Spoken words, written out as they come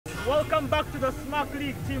welcome back to the Smack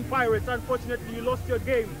League, Team Pirates. Unfortunately, you lost your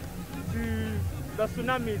game to the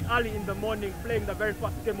Tsunami early in the morning, playing the very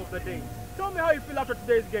first game of the day. Tell me how you feel after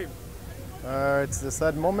today's game. It's a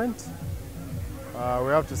sad moment.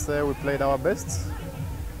 We have to say we played our best.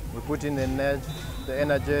 We put in the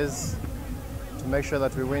energies to make sure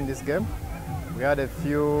that we win this game. We had a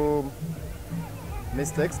few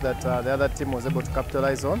mistakes that the other team was able to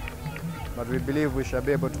capitalize on, but we believe we shall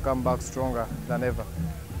be able to come back stronger than ever.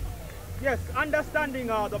 Yes, understanding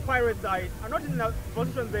the Pirates side are not in a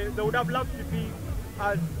position they would have loved to be,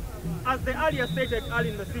 as they earlier stated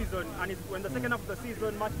early in the season, and it's when the second half of the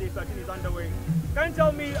season, match day 13 is underway. Can you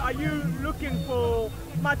tell me, are you looking for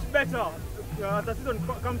much better as the season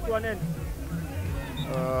comes to an end?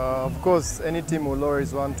 Of course, any team will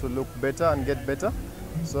always want to look better and get better.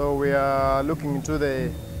 So we are looking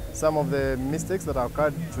into some of the mistakes that have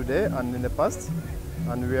occurred today and in the past,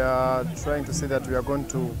 and we are trying to see that we are going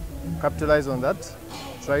to capitalize on that,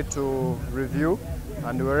 try to review,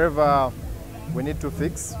 and wherever we need to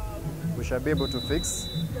fix, we shall be able to fix,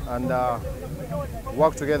 and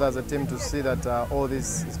work together as a team to see that all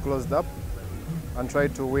this is closed up and try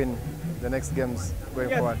to win the next games going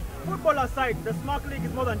forward. Football aside, the Smack League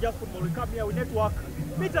is more than just football. We come here, we network,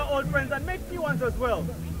 meet our old friends and make new ones as well.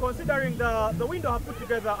 Considering the window have put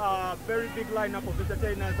together a very big lineup of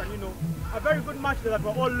entertainers and a very good match that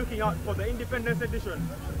we're all looking out for, the Independence Edition.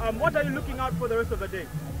 What are you looking out for the rest of the day?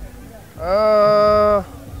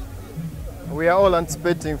 We are all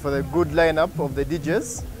anticipating for the good lineup of the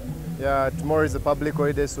DJs. Yeah, tomorrow is a public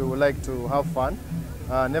holiday, so we would like to have fun.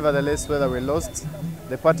 Nevertheless, whether we lost,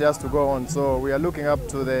 the party has to go on. So we are looking up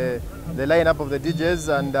to the lineup of the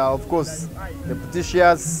DJs and of course the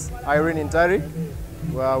Petitia's Irene Intari.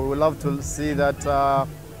 Well, we would love to see that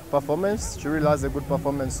performance. She really has a good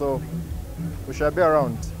performance, so we shall be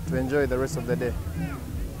around to enjoy the rest of the day.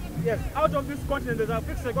 Yes, out of this continent, there's a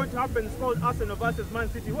fixture going to happen. It's called Arsenal versus Man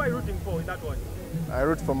City. Who are you rooting for in that one? I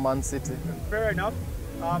root for Man City. Fair enough.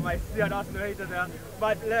 I see an Arsenal hater there,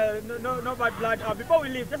 but no bad blood. Before we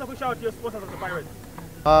leave, just a quick shout out to your sponsors of the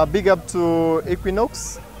Pirates. Big up to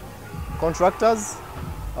Equinox Contractors,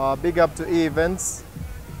 big up to E-Events,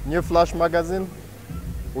 New Flash Magazine.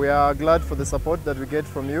 We are glad for the support that we get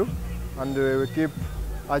from you, and we keep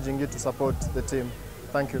urging you to support the team.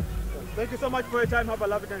 Thank you. Thank you so much for your time. Have a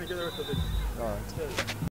lovely day and enjoy the rest of it. All right. Cheers.